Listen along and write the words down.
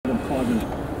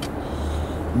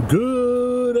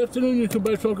Good afternoon, YouTube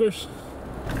bifocals.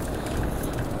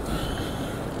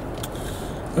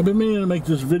 I've been meaning to make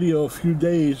this video a few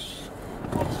days,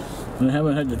 and I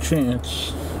haven't had the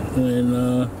chance.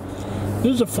 And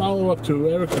this is a follow-up to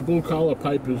Eric the Blue Collar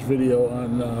Piper's video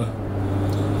on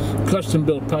custom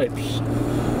built pipes.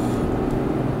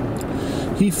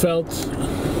 He felt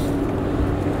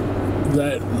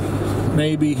that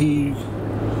maybe he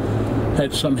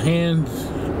had some hand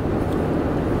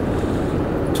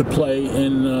to play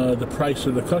in the price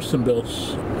of the custom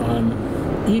builts on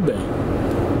eBay.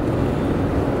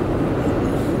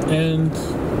 And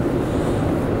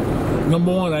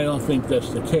number one, I don't think that's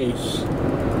the case.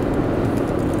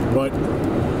 But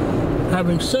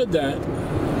having said that,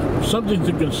 something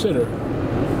to consider.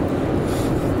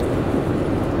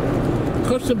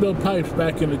 Custom built pipes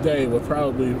back in the day were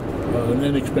probably an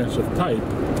inexpensive pipe,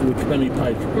 which many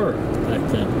pipes were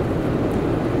back then.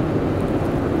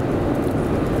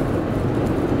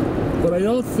 But I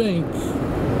don't think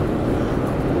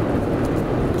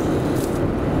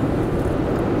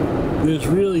there's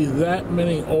really that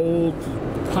many old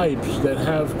pipes that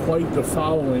have quite the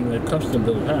following that custom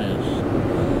built has.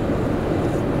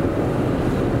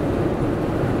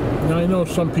 Now I know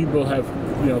some people have,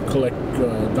 collect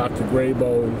Dr.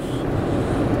 Graybows,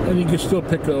 and you can still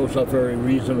pick those up very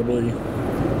reasonably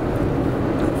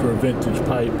for a vintage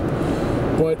pipe.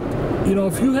 But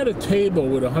if you had a table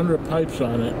with 100 pipes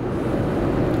on it,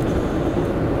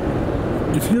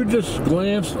 if you just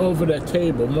glanced over that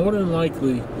table, more than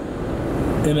likely,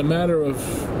 in a matter of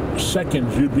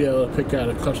seconds, you'd be able to pick out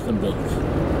a custom built.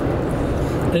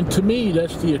 And to me,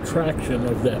 that's the attraction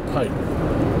of that pipe.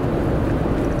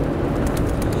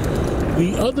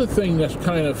 The other thing that's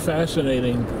kind of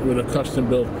fascinating with a custom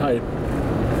built pipe,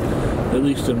 at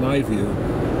least in my view,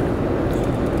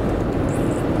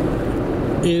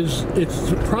 is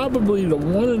it's probably the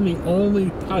one and the only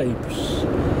pipes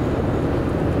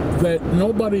that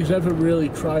nobody's ever really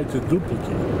tried to duplicate.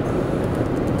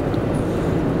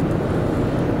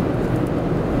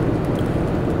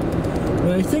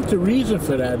 And I think the reason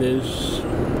for that is,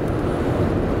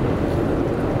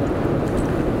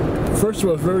 first of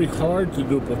all, it's very hard to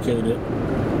duplicate it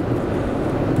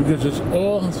because it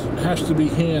all has to be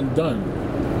hand done.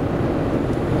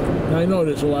 And I know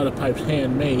there's a lot of pipes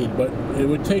handmade, but it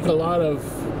would take a lot of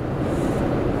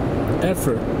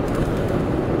effort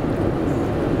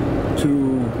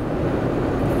to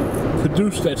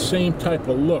produce that same type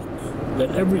of look.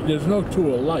 There's no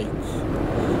two alike,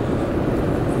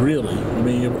 really. I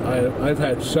mean, I've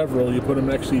had several. You put them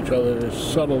next to each other. There's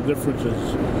subtle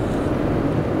differences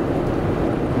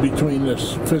between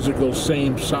this physical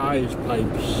same size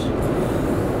pipes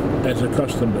as a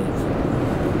custom built.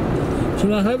 So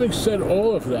now, having said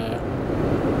all of that,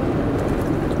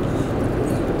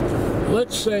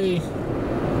 let's say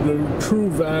the true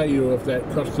value of that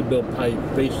custom built pipe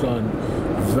based on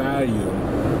value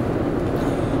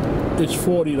is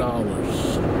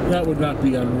 $40. That would not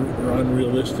be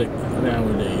unrealistic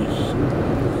nowadays.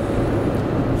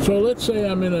 So let's say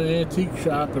I'm in an antique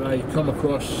shop and I come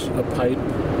across a pipe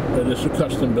that is a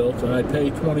custom built, and I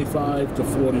pay $25 to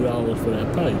 $40 for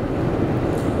that pipe.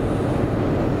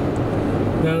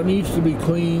 Now it needs to be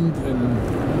cleaned and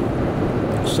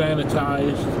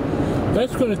sanitized.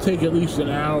 That's going to take at least an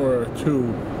hour or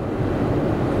two,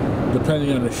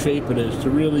 depending on the shape it is, to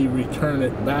really return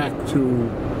it back to,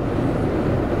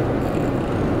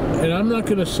 and I'm not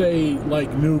going to say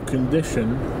like new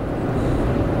condition,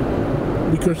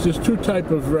 because there's two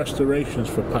types of restorations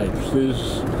for pipes.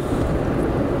 There's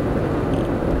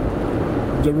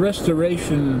the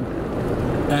restoration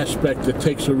aspect that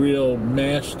takes a real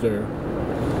master,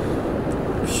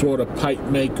 sort of pipe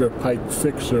maker, pipe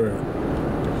fixer,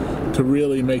 to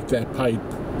really make that pipe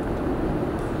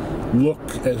look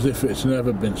as if it's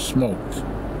never been smoked.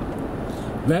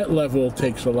 That level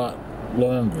takes a lot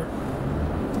longer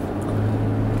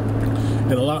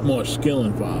and a lot more skill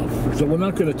involved. So we're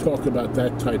not going to talk about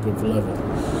that type of level.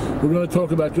 We're going to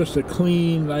talk about just a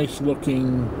clean, nice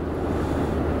looking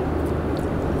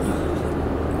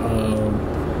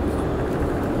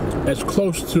as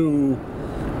close to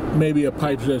maybe a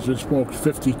pipe that's been smoked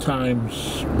 50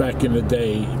 times back in the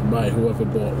day by whoever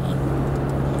bought one.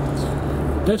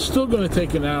 That's still going to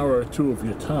take an hour or two of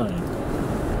your time.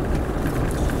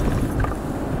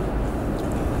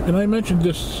 And I mentioned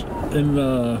this in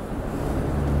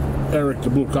Eric the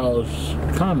Blue Collar's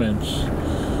comments.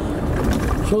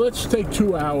 So let's take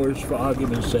 2 hours for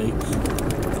argument's sake.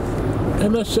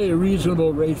 And let's say a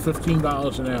reasonable rate,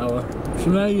 $15 an hour. So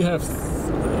now you have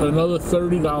another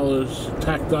 $30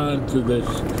 tacked on to this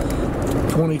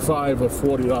 $25 $25 or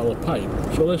 $40 pipe.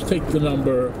 So let's take the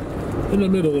number in the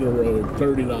middle of the road,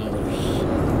 $30.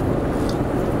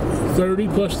 30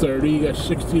 plus 30, you got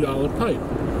 $60 pipe.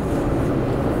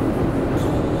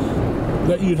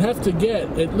 That you'd have to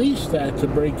get at least that to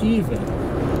break even.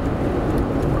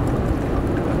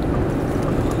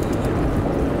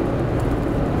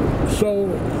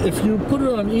 So if you put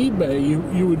it on eBay,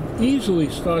 you would easily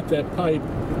start that pipe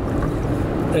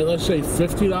at, let's say,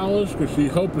 $50, because you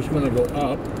hope it's going to go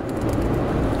up.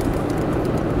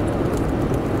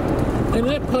 And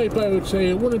that pipe, I would say,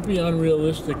 it wouldn't be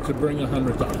unrealistic to bring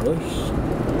 $100.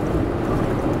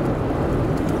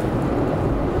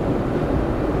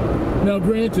 Now,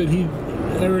 granted,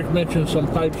 Eric mentioned some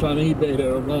pipes on eBay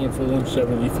that are going for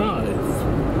 $175,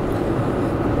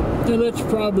 and that's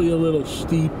probably a little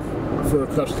steep for a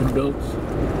custom built.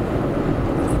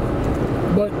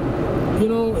 But you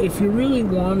know, if you really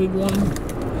wanted one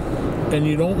and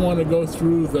you don't want to go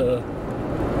through the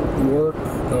work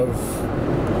of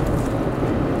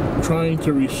trying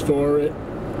to restore it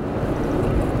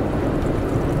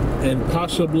and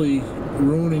possibly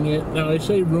ruining it. Now I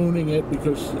say ruining it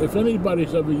because if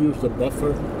anybody's ever used a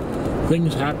buffer,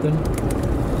 things happen.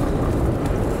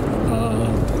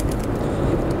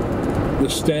 The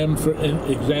stem, for an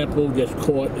example, gets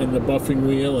caught in the buffing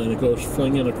wheel and it goes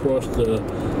flinging across the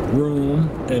room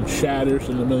and shatters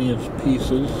in a million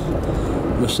pieces.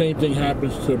 The same thing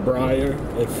happens to a briar.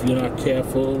 If you're not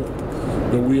careful,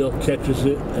 the wheel catches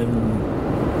it and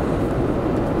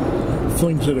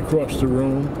flings it across the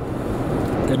room,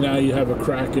 and now you have a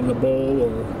crack in the bowl,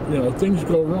 or you know, things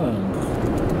go wrong.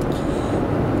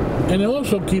 And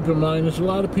also keep in mind, there's a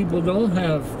lot of people don't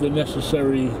have the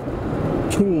necessary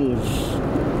tools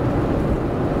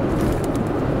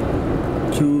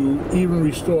to even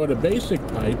restore the basic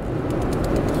pipe,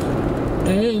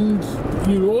 and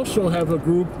you also have a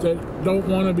group that don't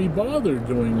want to be bothered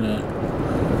doing that,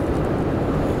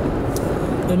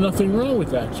 and nothing wrong with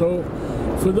that. So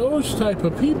for those type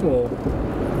of people,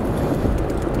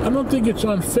 I don't think it's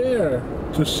unfair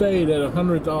to say that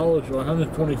 $100 or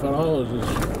 $125 is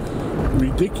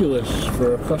ridiculous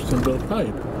for a custom built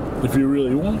pipe if you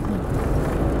really want one.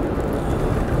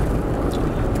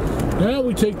 Now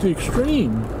we take the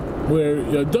extreme where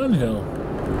Dunhill.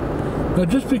 Now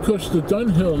just because the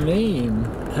Dunhill name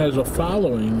has a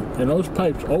following, and those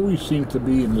pipes always seem to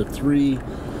be in the $300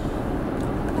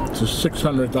 to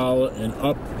 $600 and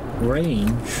up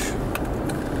range,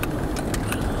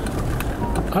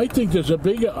 I think there's a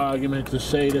bigger argument to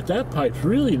say that that pipe's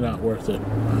really not worth it.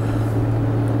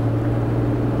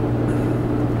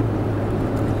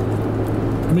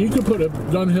 I mean, you could put a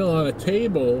Dunhill on a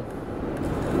table,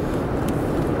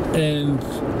 and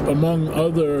among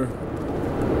other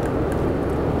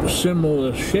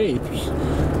similar shapes,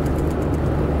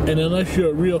 and unless you're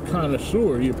a real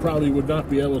connoisseur, you probably would not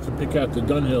be able to pick out the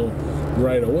Dunhill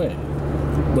right away.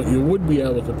 But you would be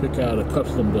able to pick out a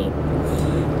custom built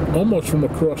almost from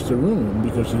across the room,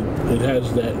 because it has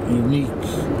that unique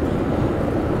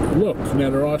look. Now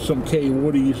there are some K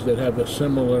Woodies that have a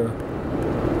similar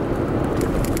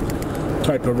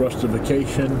type of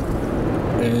rustification,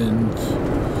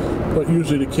 but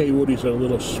usually the K Woodies are a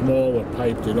little smaller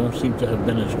pipe. They don't seem to have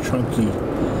been as chunky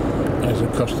as a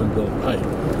custom built pipe.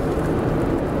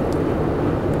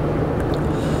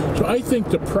 So I think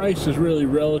the price is really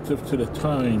relative to the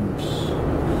times.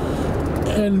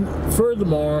 And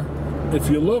furthermore, if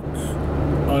you look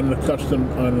on the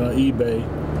eBay,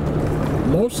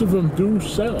 most of them do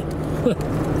sell.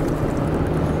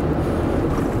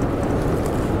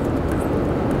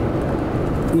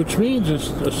 Which means it's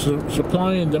a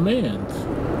supply and demand.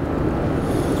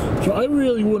 So I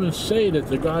really wouldn't say that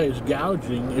the guy is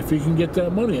gouging if he can get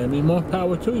that money. I mean, more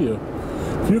power to you.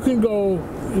 If you can go,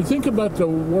 you think about the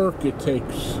work it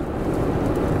takes.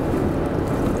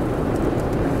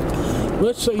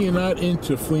 Let's say you're not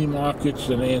into flea markets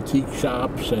and antique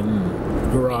shops and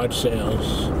garage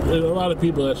sales. There's a lot of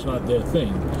people that's not their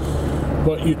thing.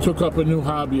 But you took up a new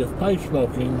hobby of pipe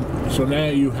smoking, so now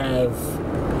you have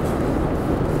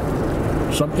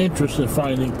some interest in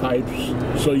finding pipes,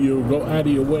 so you go out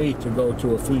of your way to go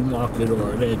to a flea market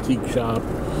or an antique shop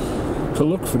to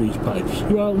look for these pipes.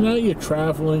 Well, now you're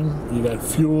traveling, you got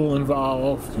fuel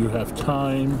involved, you have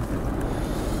time.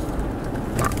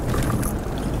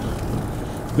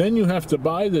 Then you have to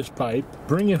buy this pipe,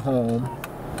 bring it home,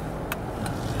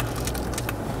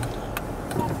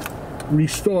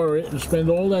 restore it, and spend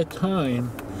all that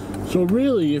time. So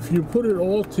really, if you put it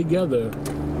all together,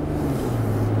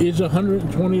 is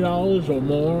 $120 or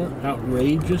more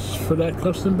outrageous for that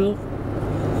custom built?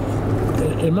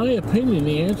 In my opinion,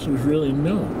 the answer is really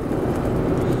no.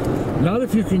 Not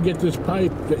if you can get this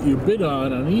pipe that you bid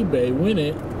on eBay, win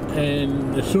it,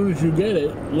 and as soon as you get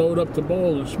it, load up the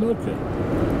bowl and smoke it.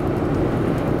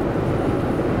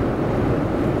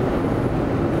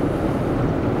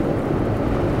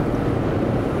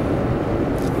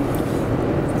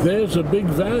 There's a big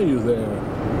value there.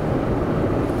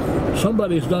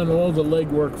 Somebody's done all the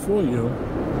legwork for you.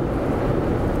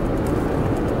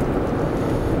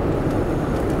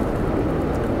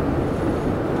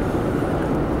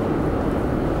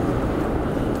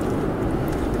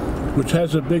 Which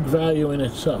has a big value in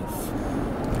itself.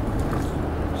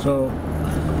 So,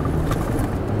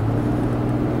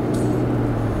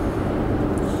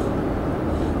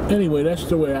 anyway, that's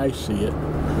the way I see it.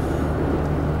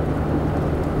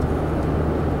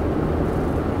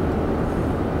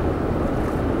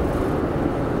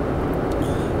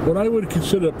 What I would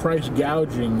consider price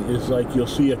gouging is like you'll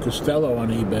see a Costello on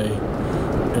eBay,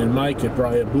 and Mike at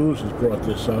Briar Blues has brought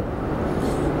this up,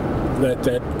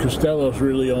 that Costello's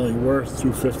really only worth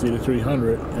 $250 to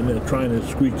 $300, and they're trying to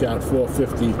squeak out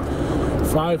 $450,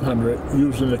 $500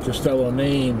 using the Costello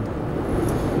name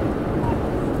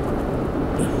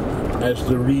as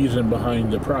the reason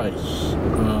behind the price.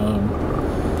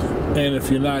 And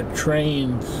if you're not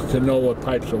trained to know what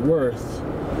pipes are worth,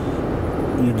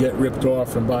 you get ripped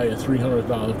off and buy a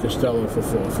 $300 Costello for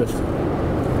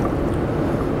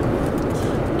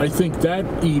 $450. I think that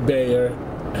eBayer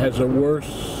has a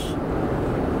worse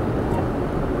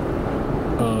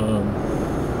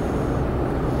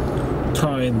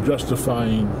time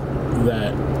justifying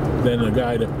that than a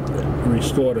guy that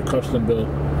restored a custom built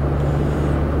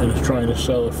and is trying to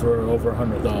sell it for over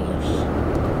 $100.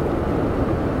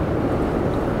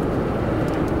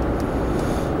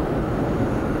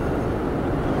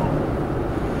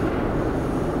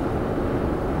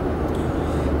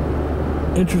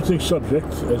 Interesting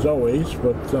subject, as always,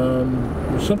 but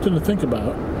something to think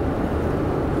about.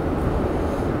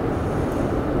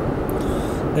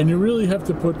 And you really have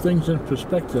to put things in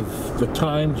perspective. The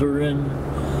times are in.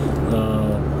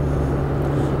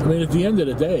 I mean, at the end of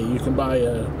the day, you can buy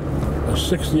a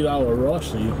 $60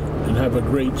 Rossi and have a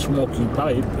great smoking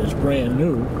pipe that's brand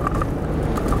new.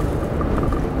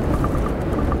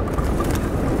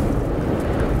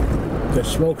 That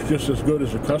smokes just as good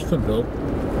as a custom built.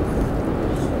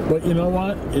 But you know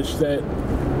what? It's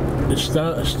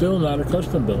still not a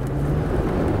custom built.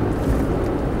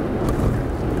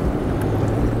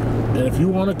 And if you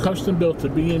want a custom built to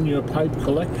be in your pipe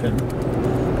collection,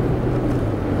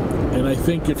 and I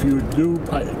think if you do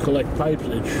collect pipes,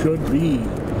 it should be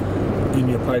in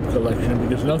your pipe collection,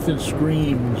 because nothing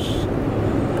screams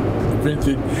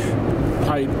vintage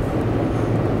pipe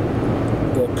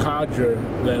or codger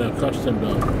than a custom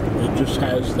built. It just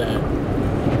has that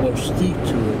mystique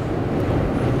to it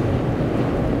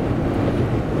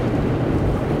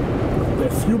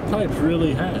that few pipes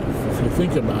really have, if you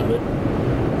think about it.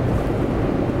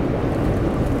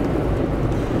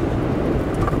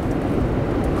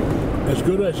 As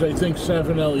good as I think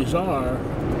Savinelli's are,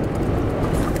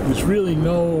 there's really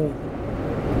nothing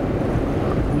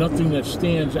that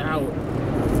stands out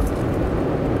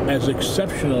as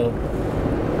exceptional,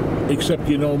 except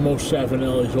most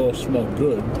Savinelli's all smoke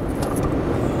good.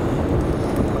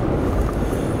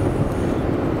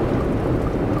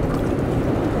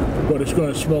 But it's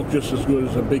going to smoke just as good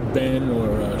as a Big Ben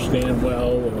or a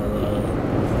Stanwell or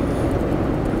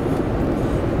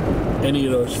any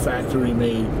of those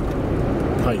factory-made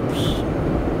pipes.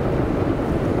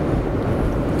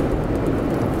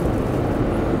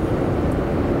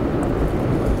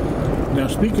 Now,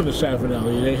 speaking of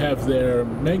Savinelli, they have their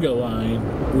Mega line,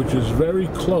 which is very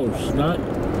close, not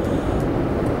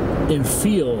in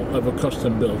feel of a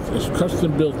custom built. It's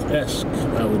custom built-esque,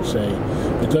 I would say.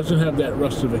 It doesn't have that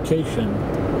rustification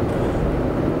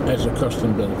as a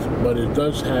custom built, but it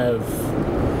does have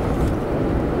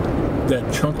that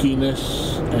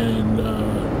chunkiness and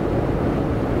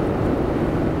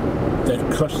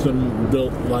that custom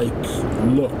built like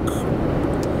look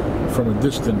from a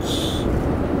distance.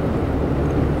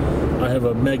 I have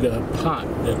a Mega pot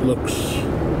that looks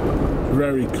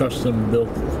very custom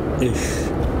built-ish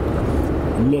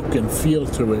look and feel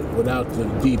to it without the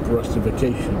deep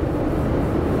rustification.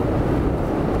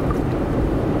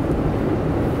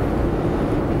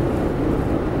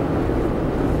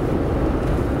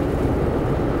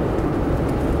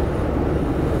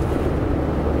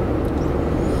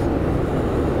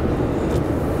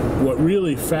 What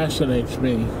really fascinates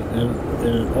me, and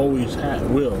it always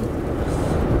will,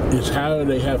 is how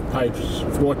they have pipes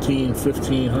 $1,400,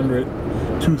 $1,500,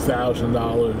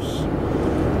 $2,000.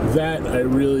 That I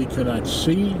really cannot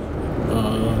see.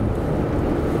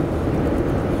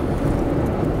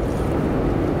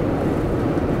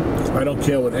 I don't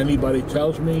care what anybody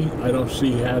tells me. I don't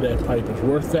see how that pipe is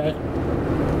worth that.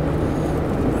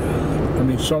 I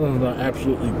mean, some of them are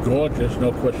absolutely gorgeous,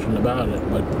 no question about it,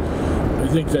 but I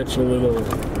think that's a little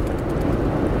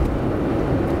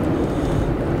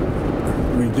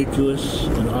ridiculous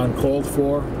and uncalled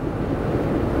for.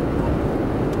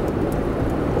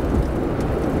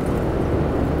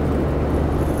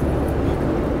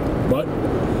 But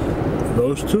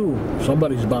those two,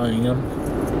 somebody's buying them.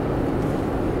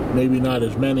 Maybe not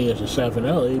as many as a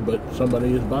Savinelli, but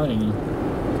somebody is buying them.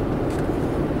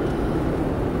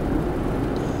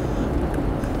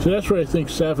 So that's where I think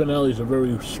Savinelli is a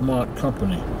very smart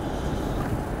company.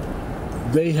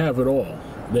 They have it all.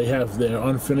 They have their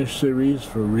unfinished series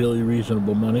for really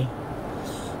reasonable money.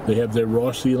 They have their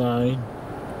Rossi line.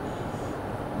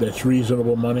 That's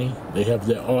reasonable money. They have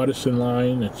their Artisan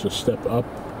line. That's a step up.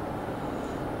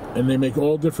 And they make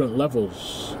all different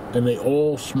levels. And they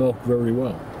all smoke very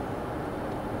well.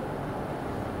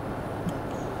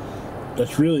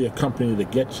 That's really a company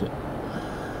that gets it.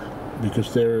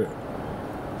 Because they're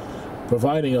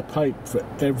providing a pipe for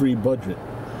every budget.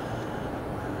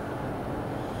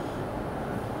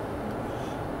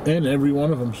 And every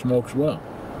one of them smokes well.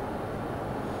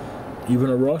 Even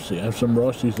a Rossi. I have some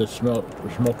Rossis that smoke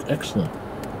excellent.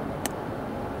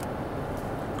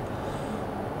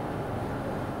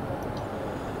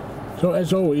 So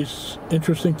as always,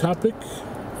 interesting topic.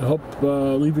 I hope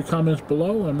leave your comments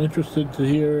below. I'm interested to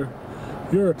hear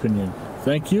your opinion.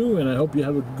 Thank you, and I hope you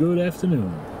have a good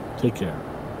afternoon. Take care.